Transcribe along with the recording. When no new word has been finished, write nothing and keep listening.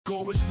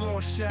Go as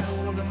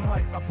LordShaedow on the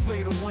mic. I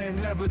play to win,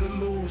 never to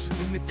lose.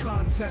 In the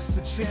contest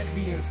of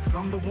champions,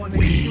 I'm the one they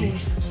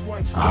choose.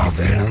 Swipes like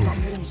my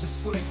moves are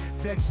slick.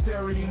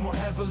 Dexterity more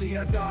heavily,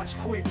 I dodge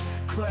quick.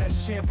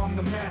 Class champ, I'm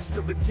the master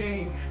of the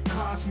game.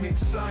 Cosmic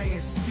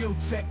science, skill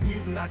tech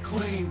mutant, I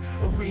claim.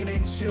 Arena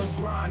and chill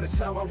grind, that's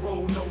how I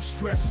roll. No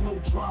stress, no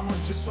drama,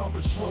 just on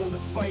patrol to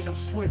fight. I'm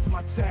swift,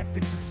 my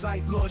tactics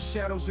excite.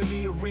 LordShaedow's in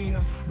the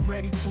arena,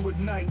 ready to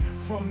ignite.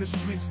 From the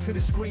streets to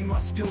the screen, my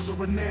skills are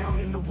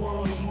renowned. In the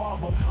world of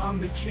Marvel,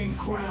 I'm the king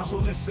crown. So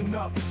listen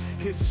up,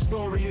 here's the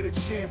story of the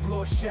champ.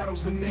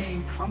 LordShaedow's the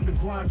name, I'm the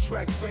grind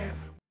track fan.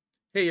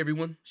 Hey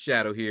everyone,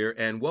 Shadow here,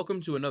 and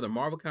welcome to another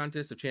Marvel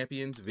Contest of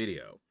Champions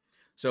video.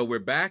 So we're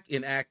back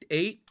in Act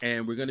 8,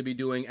 and we're going to be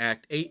doing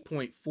Act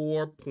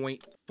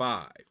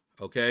 8.4.5,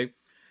 okay?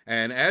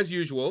 And as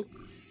usual,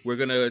 we're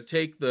going to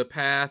take the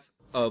path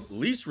of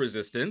least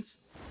resistance,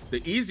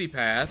 the easy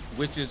path,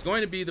 which is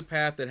going to be the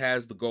path that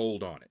has the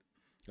gold on it,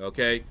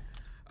 okay?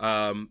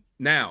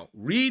 Now,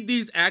 read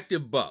these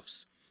active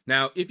buffs.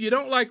 Now, if you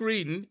don't like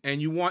reading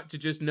and you want to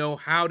just know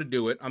how to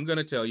do it, I'm going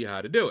to tell you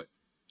how to do it.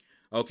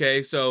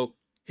 Okay, so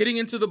hitting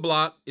into the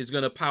block is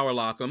going to power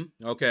lock them,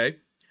 okay?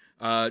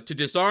 To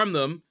disarm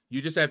them,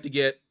 you just have to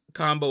get a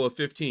combo of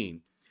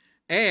 15.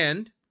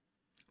 And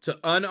to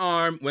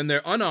unarm, when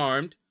they're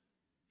unarmed,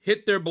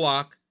 hit their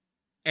block,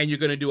 and you're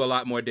going to do a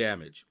lot more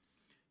damage.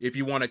 If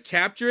you want to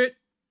capture it,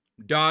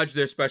 dodge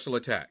their special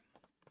attack.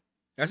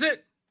 That's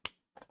it.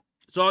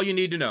 That's all you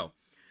need to know.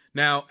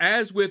 Now,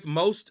 as with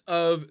most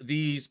of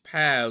these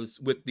paths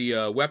with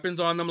the weapons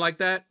on them like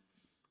that,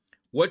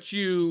 what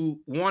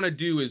you want to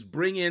do is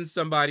bring in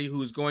somebody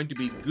who's going to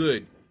be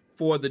good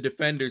for the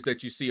defenders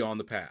that you see on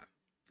the path,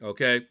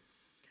 okay?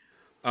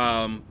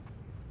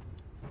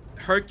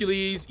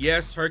 Hercules,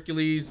 yes,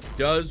 Hercules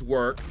does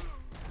work,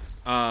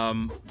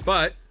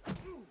 but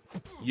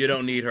you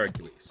don't need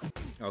Hercules,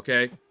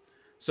 okay?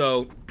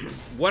 So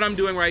what I'm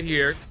doing right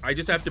here, I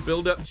just have to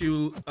build up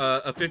to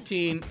a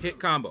 15 hit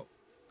combo.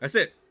 That's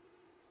it,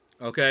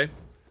 okay?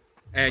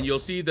 And you'll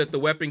see that the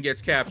weapon gets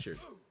captured,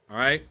 all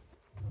right?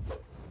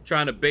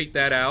 Trying to bait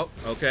that out.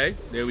 Okay,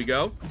 there we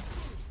go.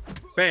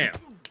 Bam.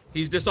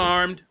 He's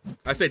disarmed.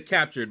 I said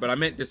captured, but I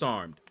meant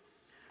disarmed.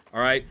 All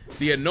right.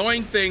 The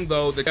annoying thing,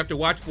 though, that you have to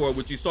watch for,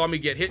 which you saw me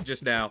get hit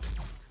just now,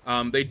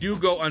 they do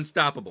go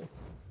unstoppable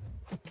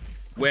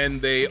when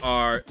they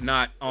are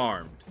not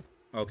armed.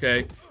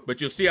 Okay. But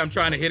you'll see I'm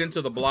trying to hit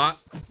into the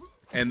block,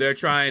 and they're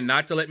trying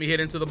not to let me hit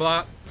into the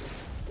block.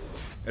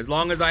 As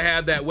long as I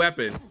have that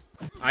weapon,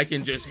 I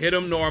can just hit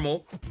them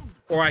normal,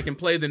 or I can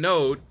play the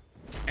node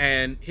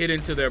and hit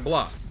into their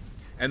block.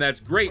 And that's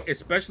great,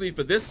 especially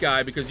for this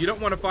guy, because you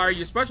don't want to fire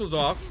your specials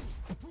off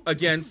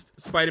against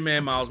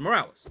Spider-Man Miles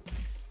Morales.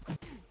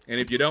 And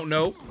if you don't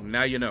know,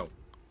 now you know.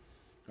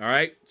 All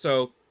right,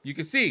 so you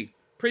can see,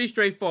 pretty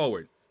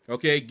straightforward.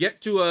 Okay, get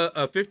to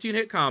a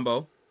 15-hit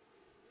combo.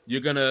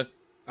 You're gonna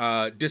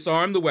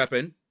disarm the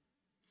weapon.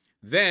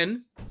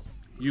 Then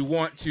you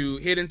want to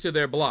hit into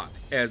their block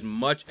as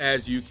much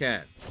as you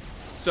can.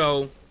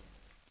 So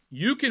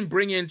you can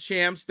bring in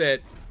champs that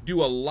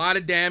do a lot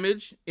of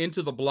damage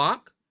into the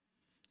block,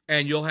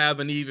 and you'll have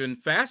an even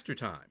faster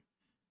time.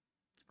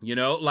 You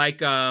know, like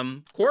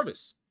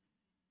Corvus.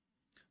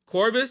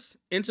 Corvus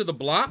into the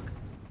block?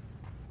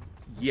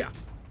 Yeah.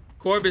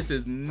 Corvus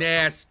is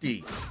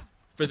nasty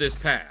for this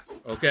path,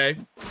 okay?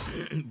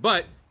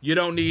 But you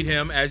don't need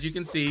him, as you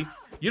can see.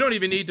 You don't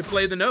even need to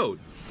play the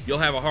node. You'll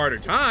have a harder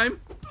time,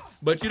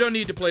 but you don't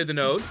need to play the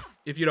node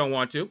if you don't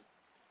want to.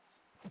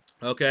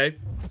 Okay?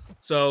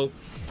 So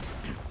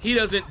he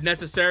doesn't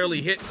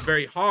necessarily hit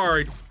very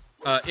hard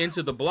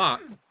into the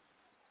block,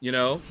 you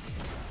know?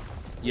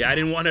 Yeah, I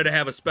didn't want her to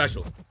have a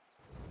special.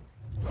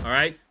 All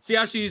right? See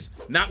how she's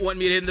not wanting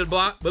me to hit into the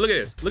block? But look at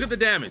this. Look at the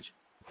damage.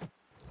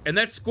 And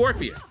that's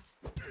Scorpion.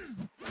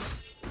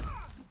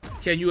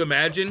 Can you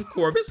imagine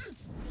Corvus?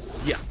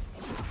 Yeah.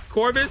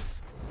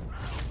 Corvus,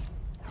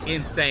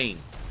 insane.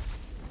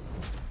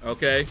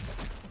 Okay?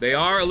 They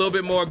are a little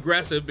bit more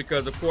aggressive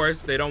because, of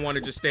course, they don't want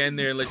to just stand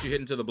there and let you hit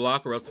into the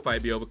block, or else the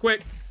fight be over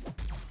quick.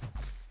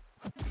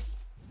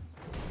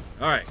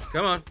 All right,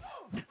 come on.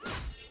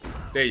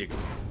 There you go.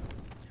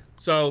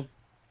 So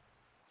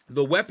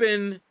the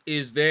weapon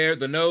is there.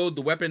 The node,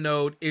 the weapon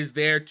node is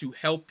there to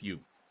help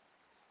you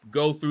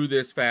go through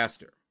this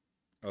faster.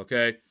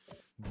 Okay?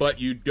 But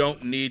you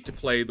don't need to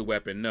play the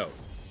weapon node.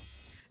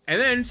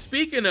 And then,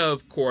 speaking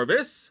of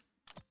Corvus,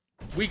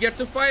 we get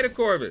to fight a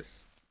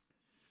Corvus.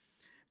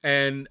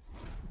 And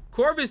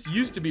Corvus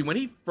used to be, when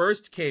he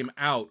first came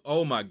out,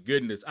 oh my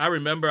goodness. I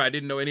remember I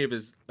didn't know any of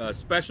his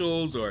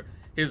specials or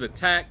his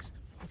attacks.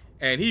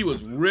 And he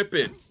was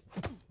ripping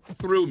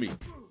through me.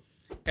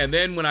 And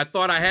then when I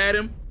thought I had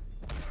him,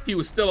 he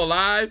was still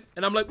alive.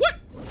 And I'm like, what?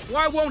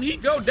 Why won't he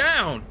go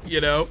down? You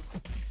know,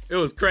 it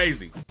was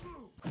crazy.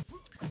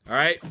 All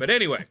right. But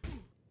anyway,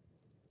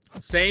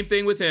 same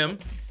thing with him.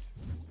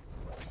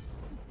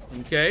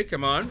 Okay,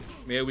 come on.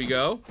 There we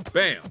go.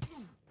 Bam.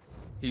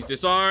 He's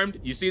disarmed.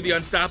 You see the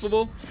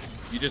unstoppable?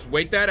 You just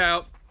wait that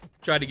out.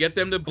 Try to get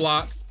them to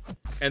block.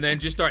 And then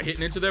just start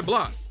hitting into their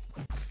block.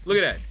 Look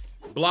at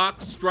that.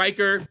 Block,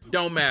 striker,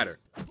 don't matter.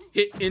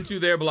 Hit into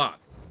their block.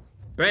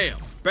 Bam,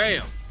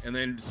 bam. And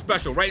then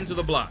special right into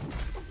the block.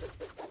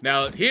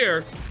 Now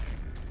here,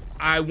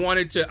 I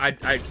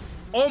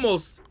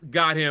almost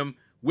got him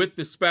with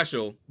the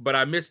special, but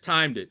I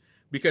mistimed it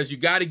because you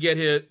got to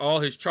get all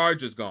his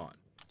charges gone.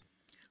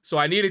 So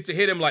I needed to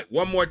hit him like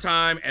one more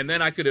time, and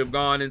then I could have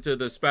gone into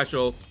the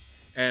special,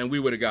 and we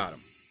would have got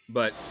him.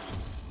 But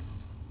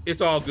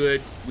it's all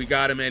good. We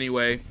got him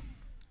anyway.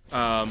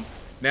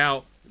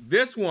 Now,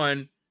 this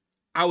one,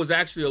 I was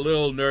actually a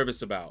little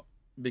nervous about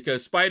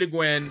because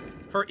Spider-Gwen,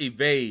 her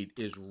evade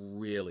is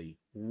really,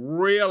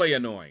 really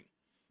annoying.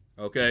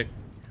 Okay?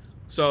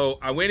 So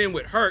I went in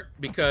with Herc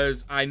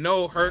because I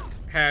know Herc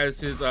has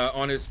his,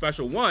 on his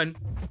special one,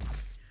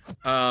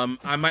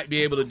 I might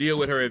be able to deal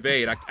with her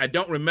evade. I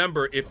don't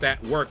remember if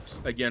that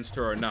works against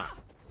her or not.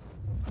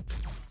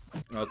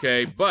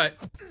 Okay, but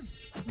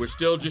we're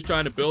still just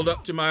trying to build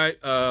up to my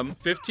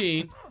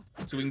 15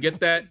 so we can get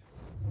that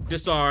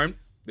disarmed.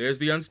 There's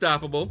the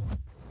unstoppable.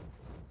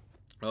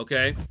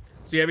 Okay,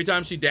 see, every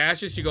time she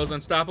dashes, she goes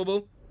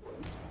unstoppable.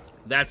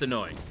 That's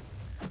annoying.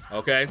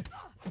 Okay,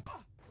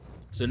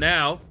 so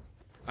now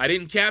I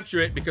didn't capture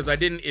it because I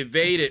didn't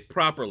evade it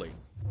properly.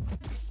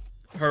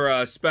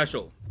 Her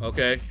special,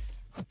 okay?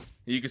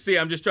 You can see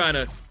I'm just trying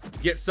to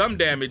get some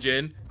damage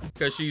in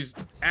because she's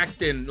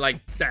acting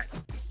like that.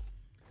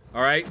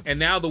 All right, and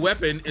now the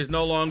weapon is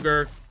no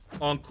longer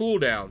on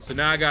cooldown, so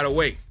now I gotta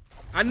wait.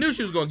 I knew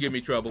she was gonna give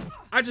me trouble.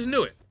 I just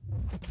knew it.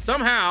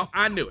 Somehow,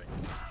 I knew it.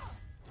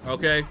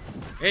 Okay,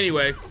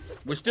 anyway,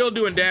 we're still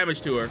doing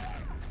damage to her.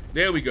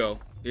 There we go.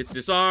 It's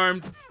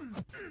disarmed.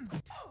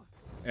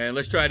 And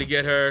let's try to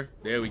get her.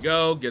 There we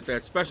go. Get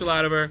that special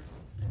out of her.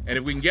 And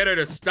if we can get her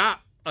to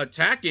stop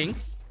attacking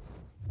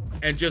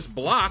and just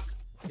block,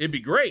 it'd be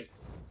great.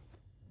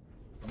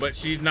 But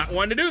she's not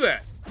wanting to do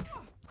that.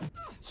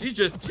 She's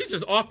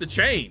just off the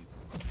chain.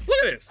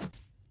 Look at this.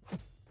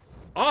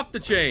 Off the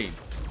chain.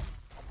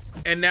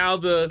 And now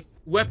the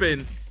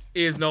weapon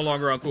is no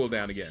longer on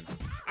cooldown again.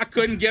 I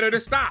couldn't get her to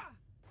stop.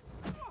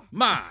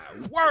 My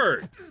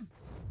word.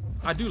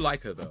 I do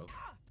like her though.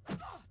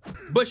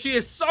 But she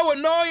is so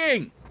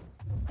annoying.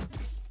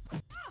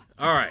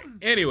 All right,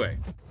 anyway.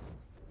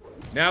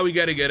 Now we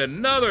gotta get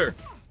another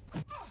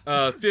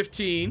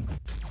 15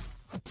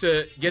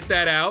 to get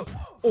that out,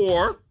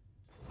 or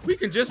we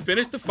can just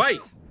finish the fight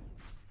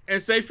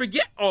and say,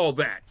 forget all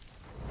that.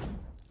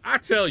 I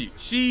tell you,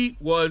 she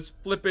was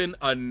flipping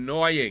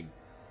annoying,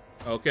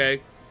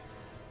 okay?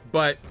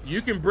 But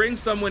you can bring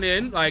someone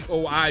in like,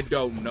 oh, I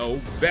don't know,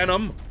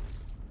 Venom,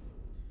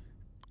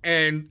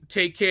 and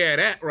take care of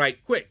that right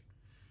quick.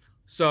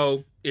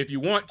 So if you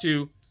want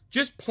to,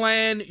 just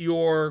plan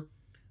your,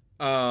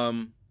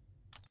 plan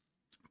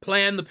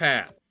the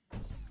path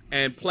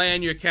and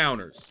plan your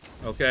counters,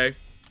 okay?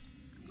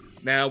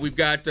 Now we've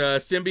got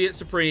Symbiote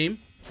Supreme.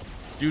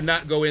 Do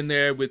not go in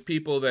there with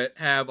people that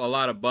have a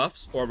lot of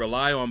buffs or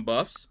rely on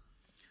buffs.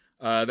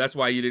 That's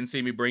why you didn't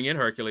see me bring in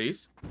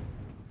Hercules.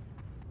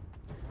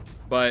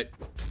 But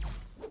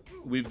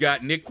we've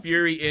got Nick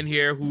Fury in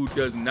here who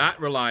does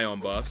not rely on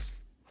buffs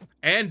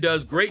and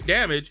does great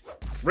damage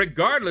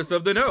regardless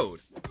of the node.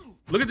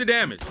 Look at the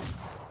damage.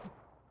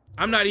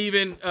 I'm not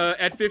even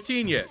at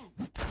 15 yet.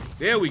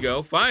 There we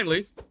go,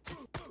 finally.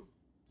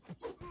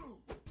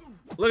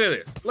 Look at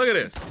this, look at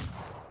this.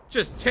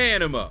 Just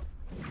tearing him up.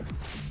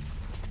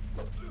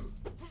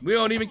 We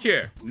don't even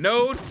care.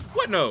 Node?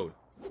 What node?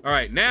 All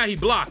right, now he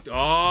blocked.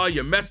 Oh,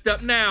 you messed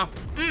up now.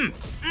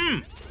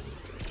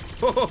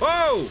 Ho, ho,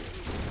 ho.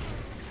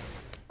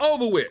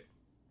 Over with.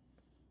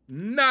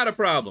 Not a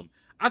problem.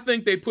 I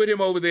think they put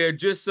him over there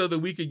just so that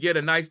we could get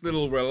a nice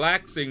little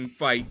relaxing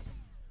fight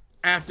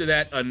after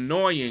that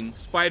annoying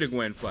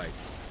Spider-Gwen fight.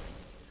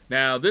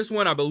 Now, this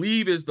one I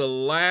believe is the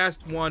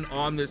last one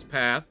on this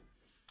path.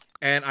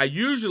 And I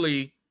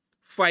usually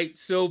fight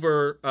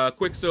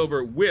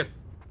Quicksilver with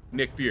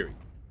Nick Fury.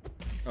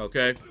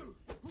 Okay.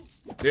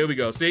 There we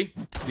go. See?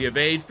 The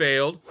evade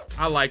failed.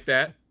 I like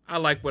that. I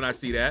like when I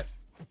see that.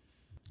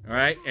 All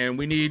right. And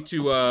we need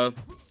to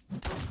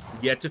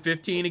get to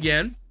 15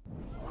 again.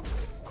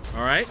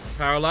 All right.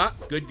 Power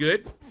lock. Good,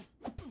 good.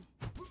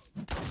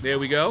 There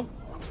we go.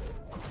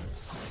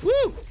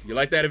 Woo! You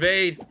like that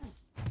evade?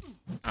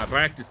 I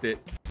practiced it.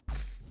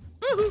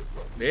 Woohoo!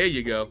 There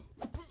you go.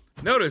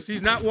 Notice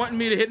he's not wanting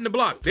me to hit in the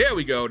block. There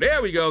we go.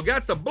 There we go.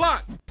 Got the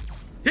block.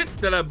 Hit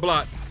that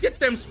block. Get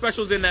them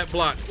specials in that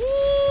block.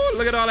 Woo!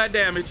 Look at all that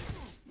damage.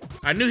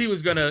 I knew he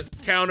was going to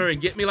counter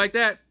and get me like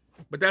that,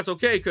 but that's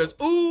okay because,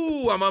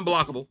 ooh, I'm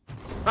unblockable.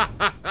 Ha,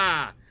 ha,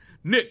 ha.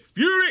 Nick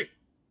Fury.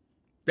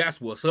 That's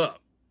what's up.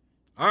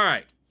 All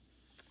right.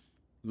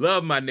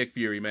 Love my Nick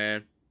Fury,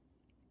 man.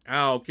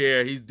 I don't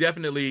care. He's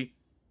definitely,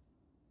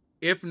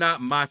 if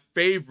not my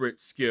favorite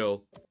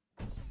skill,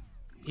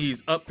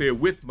 he's up there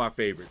with my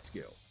favorite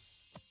skill.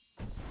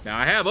 Now,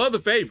 I have other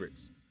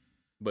favorites,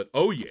 but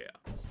oh yeah.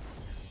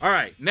 All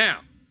right, now,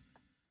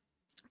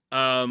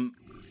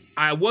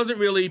 I wasn't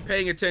really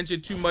paying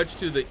attention too much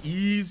to the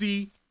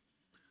easy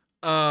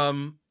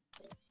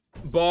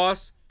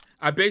boss.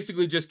 I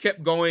basically just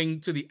kept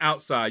going to the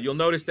outside. You'll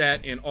notice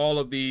that in all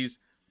of these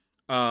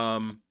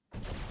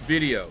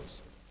videos.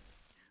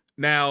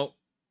 Now,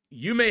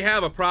 you may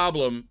have a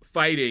problem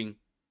fighting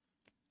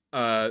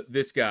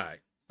this guy,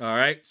 all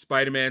right?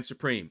 Spider-Man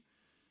Supreme.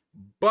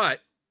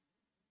 But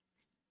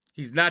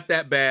he's not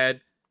that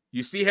bad.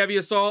 You see heavy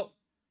assault?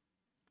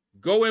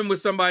 Go in with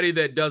somebody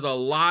that does a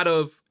lot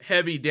of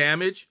heavy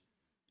damage,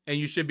 and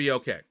you should be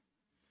okay.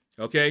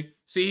 Okay?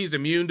 See, he's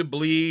immune to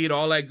bleed,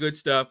 all that good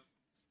stuff.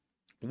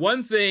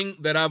 One thing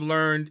that I've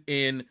learned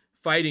in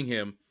fighting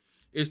him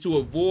is to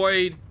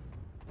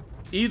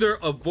either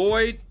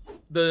avoid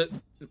the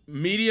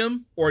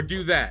medium or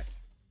do that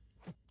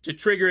to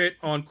trigger it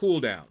on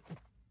cooldown.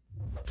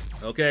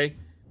 Okay?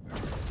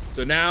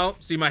 So now,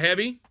 see my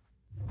heavy?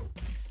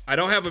 I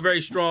don't have a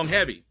very strong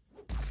heavy,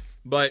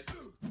 but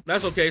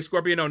that's okay.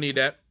 Scorpion don't need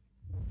that.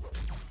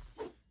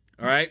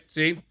 All right,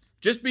 see?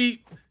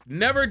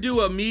 Never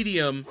do a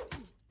medium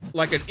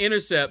like an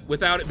intercept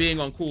without it being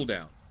on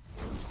cooldown.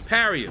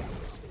 Parry him.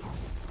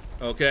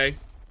 Okay?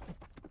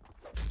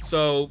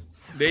 So,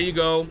 there you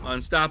go.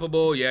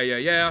 Unstoppable.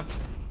 Yeah.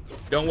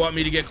 Don't want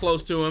me to get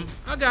close to him.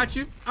 I got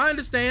you. I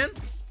understand.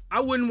 I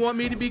wouldn't want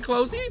me to be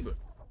close either.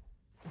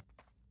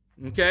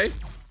 Okay?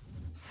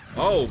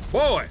 Oh,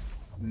 boy.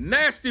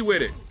 Nasty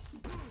with it.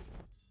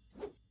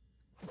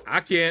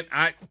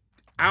 I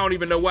don't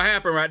even know what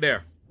happened right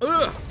there.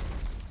 Ugh.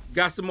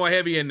 Got some more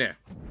heavy in there.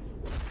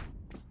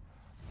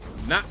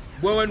 Not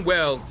going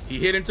well. He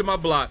hit into my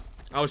block.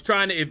 I was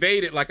trying to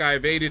evade it like I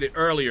evaded it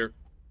earlier.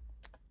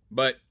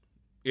 But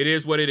it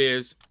is what it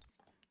is.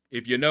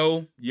 If you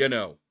know, you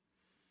know.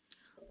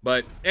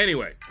 But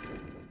anyway,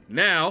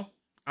 now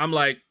I'm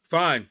like,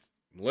 fine.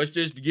 Let's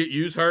just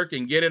use Herc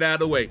and get it out of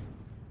the way.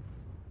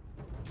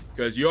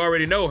 Because you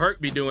already know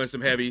Herc be doing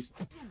some heavies.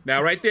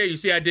 Now right there, you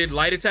see I did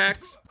light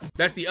attacks?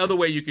 That's the other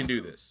way you can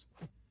do this.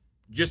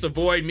 Just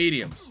avoid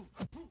mediums.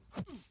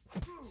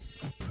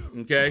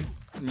 Okay?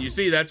 And you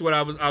see that's what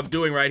I'm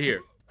doing right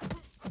here.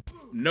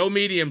 No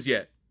mediums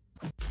yet.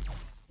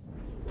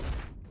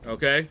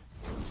 Okay?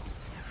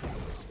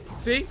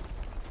 See?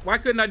 Why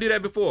couldn't I do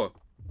that before?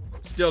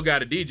 Still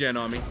got a degen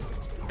on me.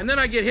 And then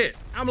I get hit.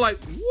 I'm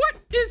like, what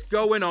is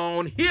going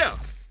on here?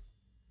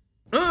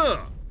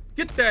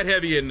 Get that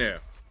heavy in there.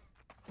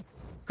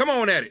 Come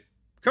on at it.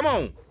 Come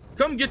on.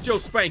 Come get your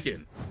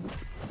spanking.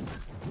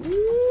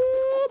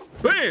 Woo,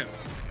 bam.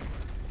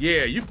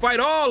 Yeah, you fight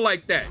all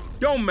like that.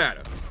 Don't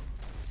matter.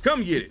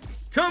 Come get it.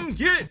 Come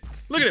get it.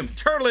 Look at him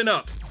turtling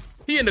up.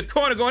 He in the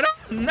corner going,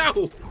 oh,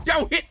 no.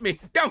 Don't hit me.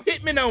 Don't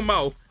hit me no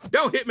more.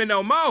 Don't hit me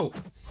no more.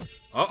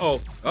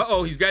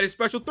 Uh-oh. He's got his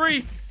special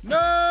 3.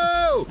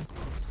 No.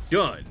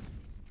 Done.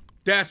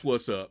 That's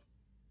what's up.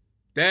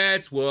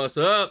 That's what's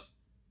up.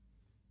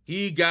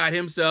 He got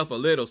himself a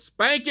little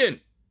spanking.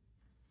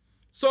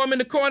 So I'm in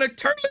the corner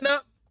turtling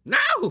up.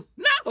 No.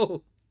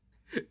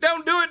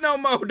 Don't do it no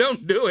more.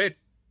 Don't do it.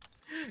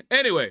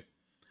 Anyway,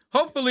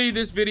 hopefully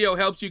this video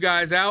helps you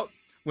guys out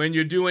when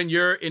you're doing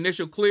your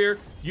initial clear.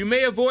 You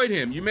may avoid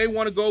him. You may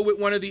want to go with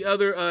one of the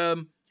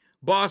other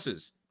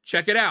bosses.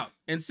 Check it out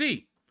and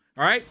see.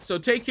 All right, so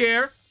take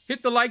care.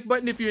 Hit the like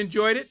button if you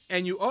enjoyed it,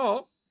 and you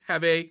all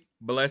have a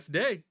blessed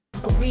day.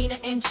 Arena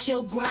and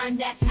chill grind,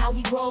 that's how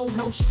we roll.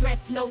 No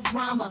stress, no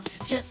drama,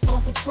 just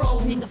on patrol.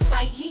 In the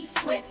fight, he's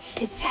swift,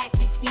 his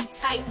tactics be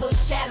tight.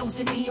 LordShaedow's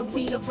in the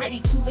arena,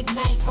 ready to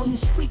ignite. From the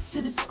streets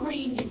to the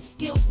screen, his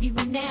skills be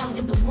renowned.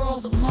 In the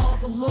world of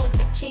Marvel, Lord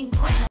the King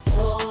crown.